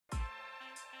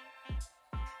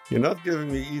You're not giving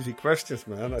me easy questions,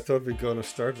 man. I thought we were going to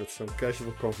start with some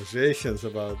casual conversations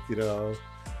about,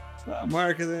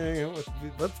 marketing,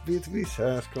 what's B2B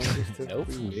SaaS companies Nope,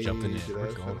 typically need, jumping in.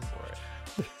 We're going for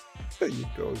it. You're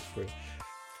going for it.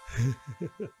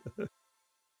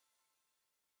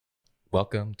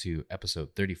 Welcome to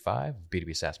episode 35 of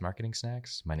B2B SaaS Marketing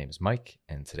Snacks. My name is Mike,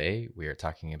 and today we are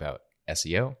talking about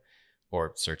SEO,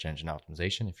 or search engine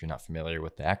optimization, if you're not familiar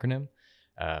with the acronym,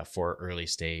 for early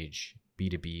stage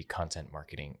B2B content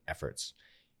marketing efforts.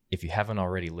 If you haven't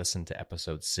already listened to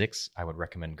episode 6, I would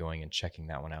recommend going and checking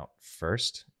that one out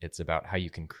first. It's about how you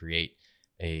can create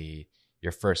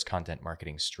your first content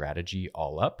marketing strategy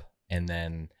all up, and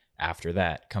then after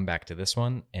that, come back to this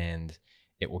one, and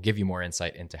it will give you more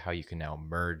insight into how you can now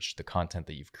merge the content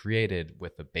that you've created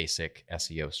with a basic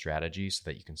SEO strategy so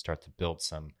that you can start to build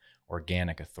some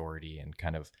organic authority and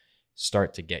kind of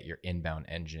start to get your inbound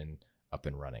engine up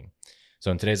and running. So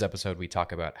in today's episode, we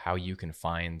talk about how you can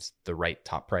find the right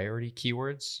top priority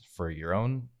keywords for your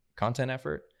own content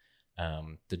effort,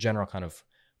 the general kind of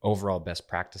overall best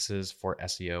practices for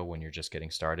SEO when you're just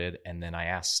getting started. And then I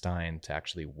asked Stein to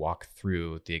actually walk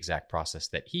through the exact process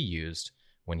that he used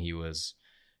when he was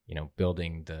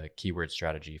building the keyword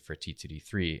strategy for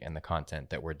T2D3 and the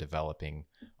content that we're developing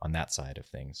on that side of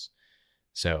things.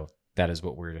 So that is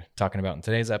what we're talking about in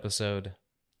today's episode.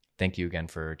 Thank you again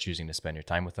for choosing to spend your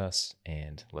time with us,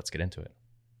 and let's get into it.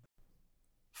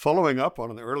 Following up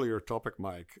on an earlier topic,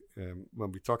 Mike,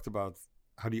 when we talked about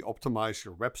how do you optimize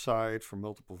your website for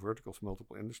multiple verticals,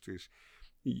 multiple industries,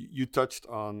 you touched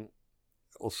on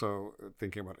also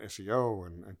thinking about SEO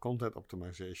and content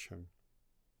optimization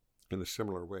in a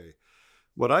similar way.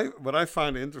 What I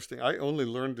find interesting, I only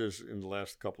learned this in the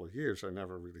last couple of years. I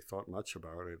never really thought much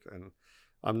about it, and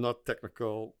I'm not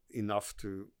technical enough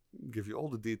to give you all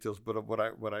the details. But what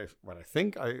I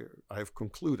think I have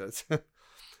concluded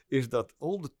is that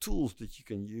all the tools that you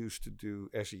can use to do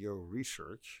SEO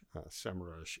research,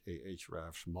 SEMrush,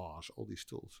 Ahrefs, Moz, all these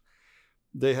tools,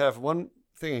 they have one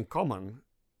thing in common: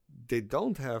 they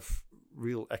don't have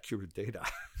real accurate data.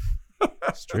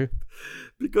 That's true.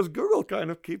 Because Google kind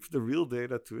of keeps the real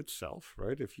data to itself,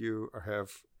 right? If you're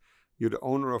the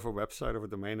owner of a website or a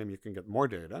domain name, you can get more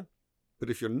data. But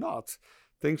if you're not,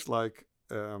 things like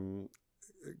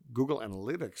Google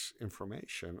Analytics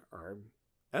information are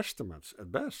estimates at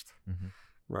best,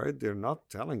 right? They're not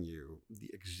telling you the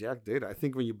exact data. I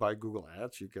think when you buy Google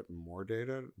Ads, you get more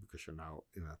data because you're now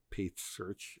in a paid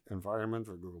search environment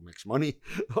where Google makes money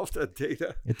off that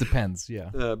data. It depends,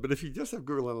 yeah. But if you just have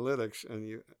Google Analytics and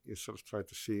you sort of try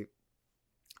to see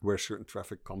where certain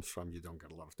traffic comes from, you don't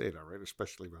get a lot of data, right?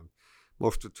 Especially when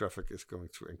most of the traffic is going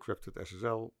through encrypted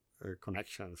SSL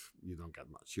connections, you don't get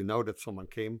much. You know that someone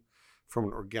came from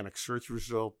an organic search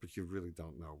result, but you really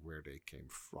don't know where they came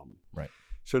from. Right.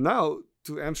 So now,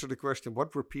 to answer the question,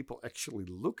 what were people actually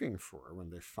looking for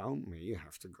when they found me? You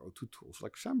have to go to tools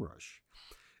like SEMrush.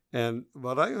 And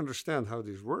what I understand how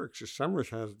this works is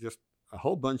SEMrush has just a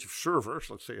whole bunch of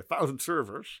servers, let's say 1,000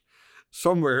 servers,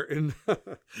 somewhere in,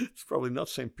 it's probably not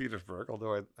St. Petersburg,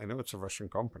 although I know it's a Russian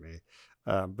company.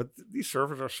 But these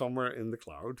servers are somewhere in the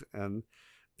cloud, and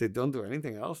they don't do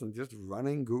anything else than just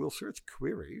running Google search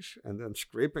queries and then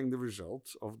scraping the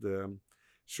results of the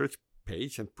search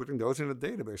page and putting those in a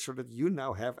database so that you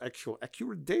now have actual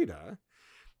accurate data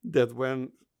that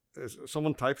when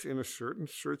someone types in a certain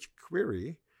search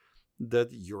query,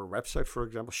 that your website, for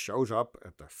example, shows up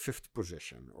at the 5th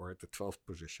position or at the 12th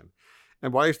position.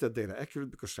 And why is that data accurate?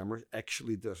 Because SEMrush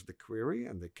actually does the query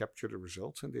and they capture the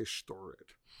results and they store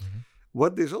it. Mm-hmm.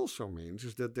 What this also means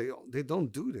is that they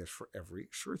don't do this for every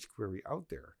search query out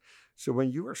there. So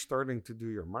when you are starting to do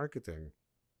your marketing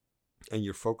and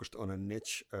you're focused on a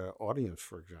niche audience,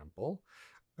 for example,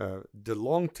 the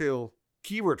long tail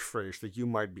keyword phrase that you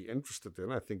might be interested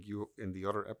in, I think in the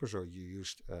other episode, you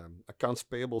used accounts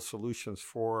payable solutions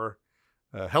for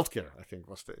healthcare, I think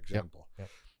was the example. Yep.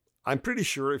 I'm pretty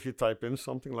sure if you type in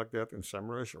something like that in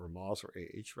SEMrush or Moz or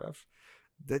Ahrefs,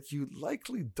 that you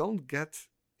likely don't get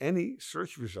any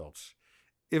search results.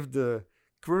 If the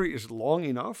query is long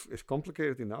enough, is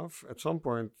complicated enough, at some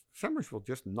point, SEMrush will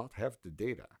just not have the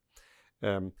data.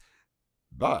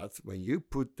 But when you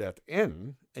put that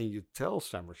in and you tell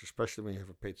SEMrush, especially when you have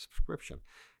a paid subscription,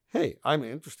 hey, I'm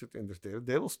interested in this data,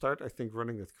 they will start, I think,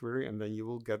 running that query, and then you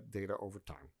will get data over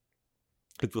time.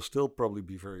 it will still probably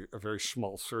be a very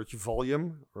small search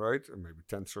volume, right? Or maybe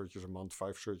 10 searches a month,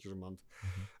 5 searches a month.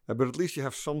 But at least you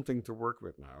have something to work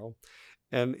with now.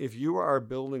 And if you are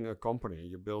building a company,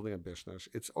 you're building a business,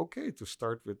 it's okay to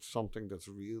start with something that's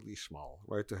really small,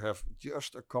 right? To have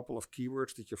just a couple of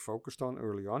keywords that you're focused on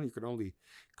early on. You can only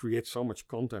create so much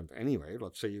content anyway.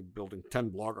 Let's say you're building 10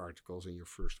 blog articles in your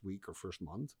first week or first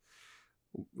month.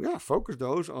 Yeah, focus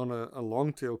those on a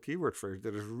long tail keyword phrase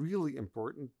that is really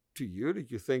important to you, that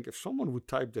you think if someone would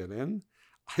type that in,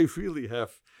 I really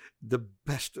have the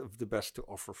best of the best to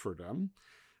offer for them.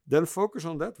 Then focus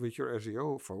on that with your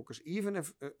SEO focus, even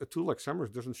if a tool like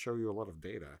SEMrush doesn't show you a lot of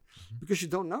data, because you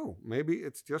don't know. Maybe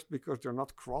it's just because they're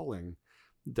not crawling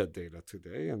that data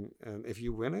today. And if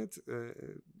you win it,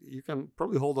 you can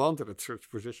probably hold on to that search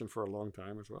position for a long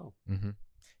time as well.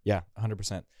 Yeah,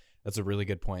 100%. That's a really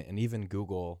good point. And even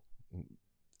Google,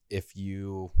 if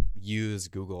you use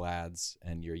Google Ads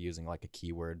and you're using like a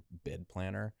keyword bid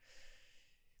planner,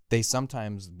 they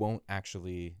sometimes won't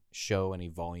actually show any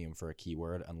volume for a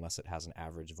keyword unless it has an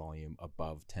average volume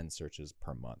above 10 searches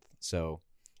per month. So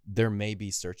there may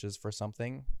be searches for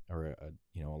something or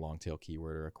a long tail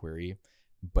keyword or a query,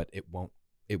 but it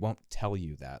won't tell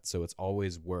you that. So it's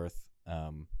always worth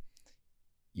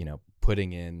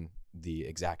putting in the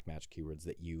exact match keywords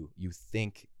that you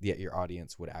think that your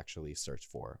audience would actually search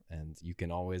for. And you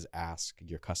can always ask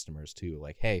your customers too,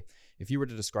 like, hey, if you were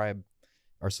to describe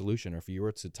our solution, or if you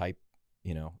were to type,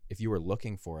 if you were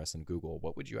looking for us in Google,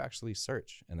 what would you actually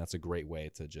search? And that's a great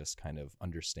way to just kind of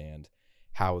understand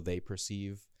how they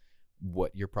perceive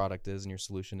what your product is and your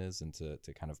solution is, and to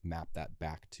kind of map that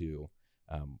back to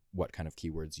what kind of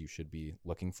keywords you should be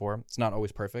looking for. It's not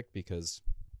always perfect because,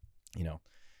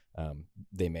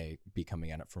 they may be coming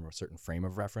at it from a certain frame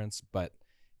of reference, but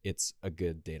it's a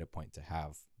good data point to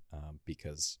have.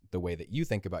 Because the way that you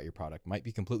think about your product might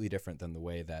be completely different than the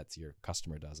way that your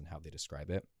customer does and how they describe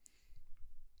it.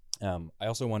 I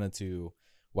also wanted to,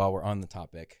 while we're on the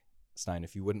topic, Stijn,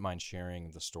 if you wouldn't mind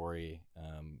sharing the story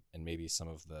and maybe some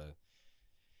of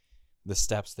the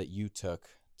steps that you took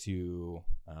to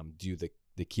do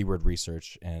the keyword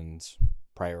research and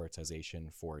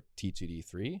prioritization for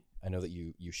T2D3. I know that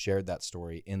you shared that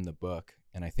story in the book,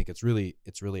 and I think it's really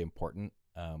important.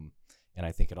 And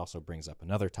I think it also brings up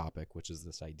another topic, which is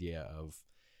this idea of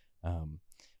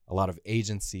a lot of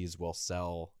agencies will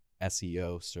sell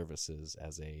SEO services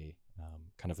as a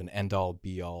kind of an end-all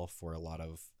be-all for a lot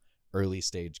of early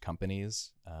stage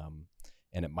companies.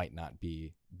 And it might not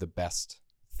be the best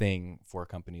thing for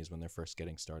companies when they're first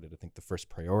getting started. I think the first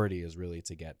priority is really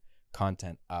to get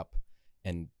content up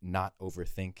and not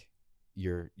overthink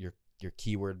your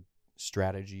keyword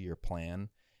strategy, your plan,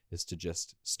 is to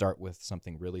just start with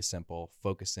something really simple,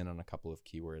 focus in on a couple of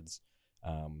keywords,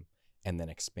 and then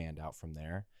expand out from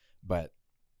there. But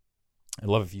I'd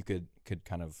love if you could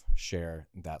kind of share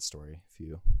that story, if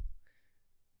you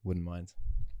wouldn't mind.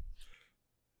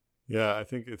 Yeah, I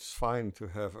think it's fine to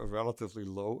have a relatively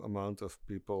low amount of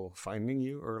people finding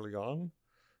you early on,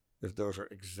 if those are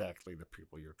exactly the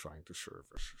people you're trying to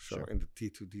service. So Sure. in the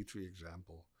T2D3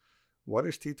 example, what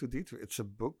is T2D3? It's a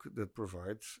book that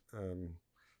provides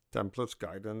templates,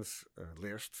 guidance,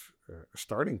 list, a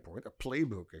starting point, a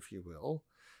playbook, if you will,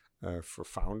 for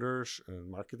founders and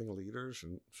marketing leaders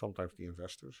and sometimes the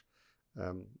investors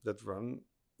that run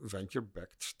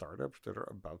venture-backed startups that are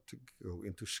about to go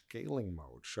into scaling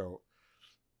mode. So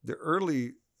the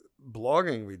early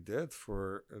blogging we did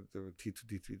for the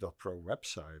T2D3.pro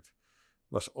website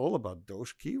was all about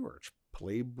those keywords.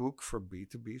 Playbook for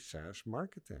B2B SaaS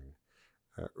marketing,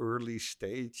 early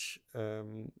stage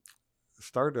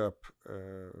startup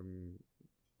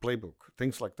playbook,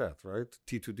 things like that, right?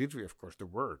 T2D3, of course, the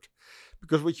word.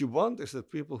 Because what you want is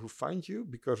that people who find you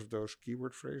because of those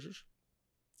keyword phrases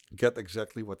get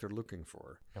exactly what they're looking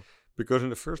for. Yep. Because in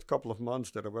the first couple of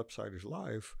months that a website is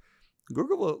live,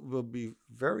 Google will be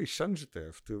very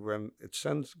sensitive to when it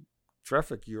sends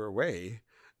traffic your way,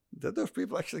 that those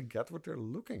people actually get what they're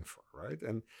looking for, right?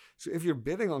 And so if you're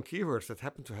bidding on keywords that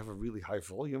happen to have a really high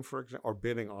volume, for example, or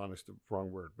bidding on is the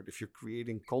wrong word, but if you're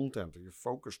creating content or you're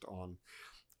focused on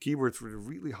keywords with a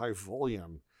really high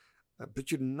volume,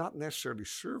 but you're not necessarily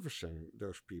servicing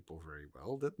those people very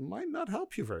well, that might not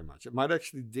help you very much. It might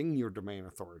actually ding your domain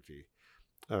authority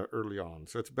early on.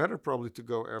 So it's better probably to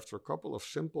go after a couple of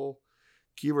simple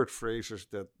keyword phrases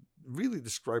that really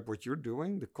describe what you're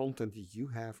doing, the content that you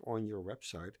have on your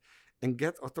website, and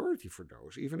get authority for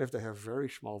those, even if they have very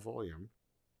small volume.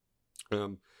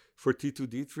 For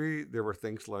T2D3, there were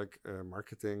things like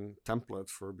marketing templates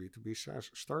for B2B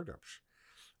SaaS startups,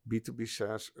 B2B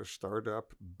SaaS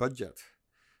startup budget,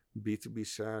 B2B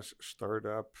SaaS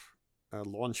startup a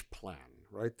launch plan,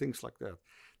 right? Things like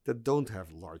that don't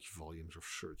have large volumes of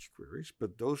search queries,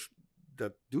 but those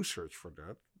that do search for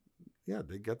that, yeah,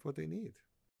 they get what they need.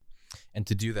 And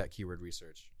to do that keyword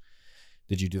research,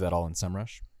 did you do that all in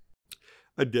SEMrush?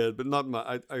 I did, but not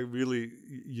my. I really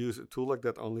use a tool like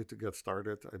that only to get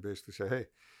started. I basically say, hey,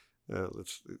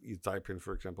 you type in,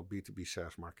 for example, B2B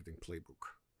SaaS marketing playbook.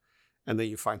 And then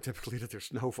you find typically that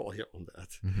there's no volume on that.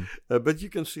 Mm-hmm. But you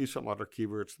can see some other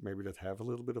keywords maybe that have a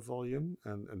little bit of volume.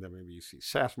 And then maybe you see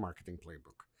SaaS marketing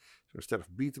playbook. So instead of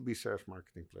B2B SaaS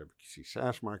marketing playbook, you see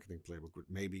SaaS marketing playbook with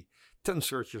maybe 10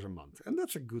 searches a month. And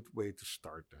that's a good way to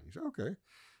start then. You say, okay,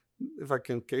 if I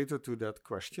can cater to that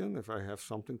question, if I have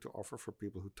something to offer for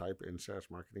people who type in SaaS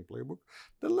marketing playbook,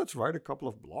 then let's write a couple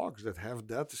of blogs that have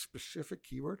that specific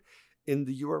keyword in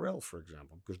the URL, for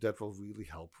example, because that will really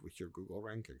help with your Google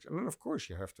rankings. And then, of course,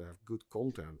 you have to have good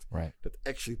content that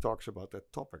actually talks about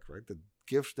that topic, right? That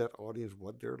gives that audience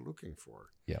what they're looking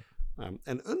for. Yeah.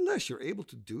 And unless you're able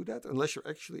to do that, unless you're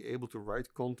actually able to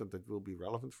write content that will be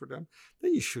relevant for them,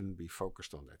 then you shouldn't be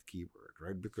focused on that keyword,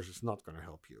 right? Because it's not going to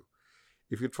help you.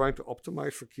 If you're trying to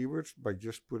optimize for keywords by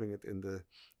just putting it in the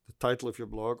title of your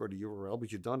blog or the URL,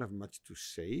 but you don't have much to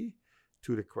say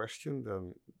to the question,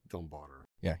 then don't bother.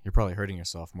 Yeah, you're probably hurting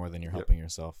yourself more than you're helping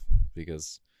yourself,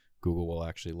 because Google will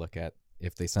actually look at,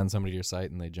 if they send somebody to your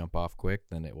site and they jump off quick,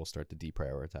 then it will start to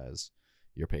deprioritize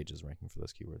your pages ranking for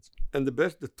those keywords. And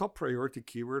the top priority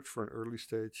keywords for an early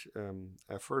stage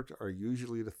effort are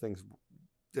usually the things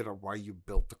that are why you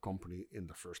built the company in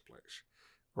the first place,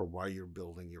 or why you're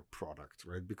building your product,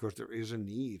 right? Because there is a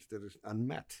need that is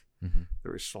unmet. Mm-hmm.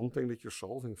 There is something that you're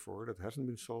solving for that hasn't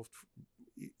been solved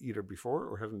either before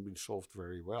or hasn't been solved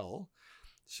very well.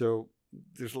 So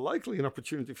there's likely an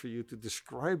opportunity for you to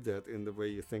describe that in the way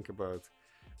you think about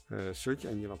search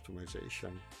engine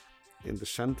optimization, in the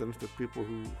sentence that people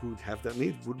who have that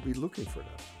need would be looking for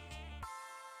that.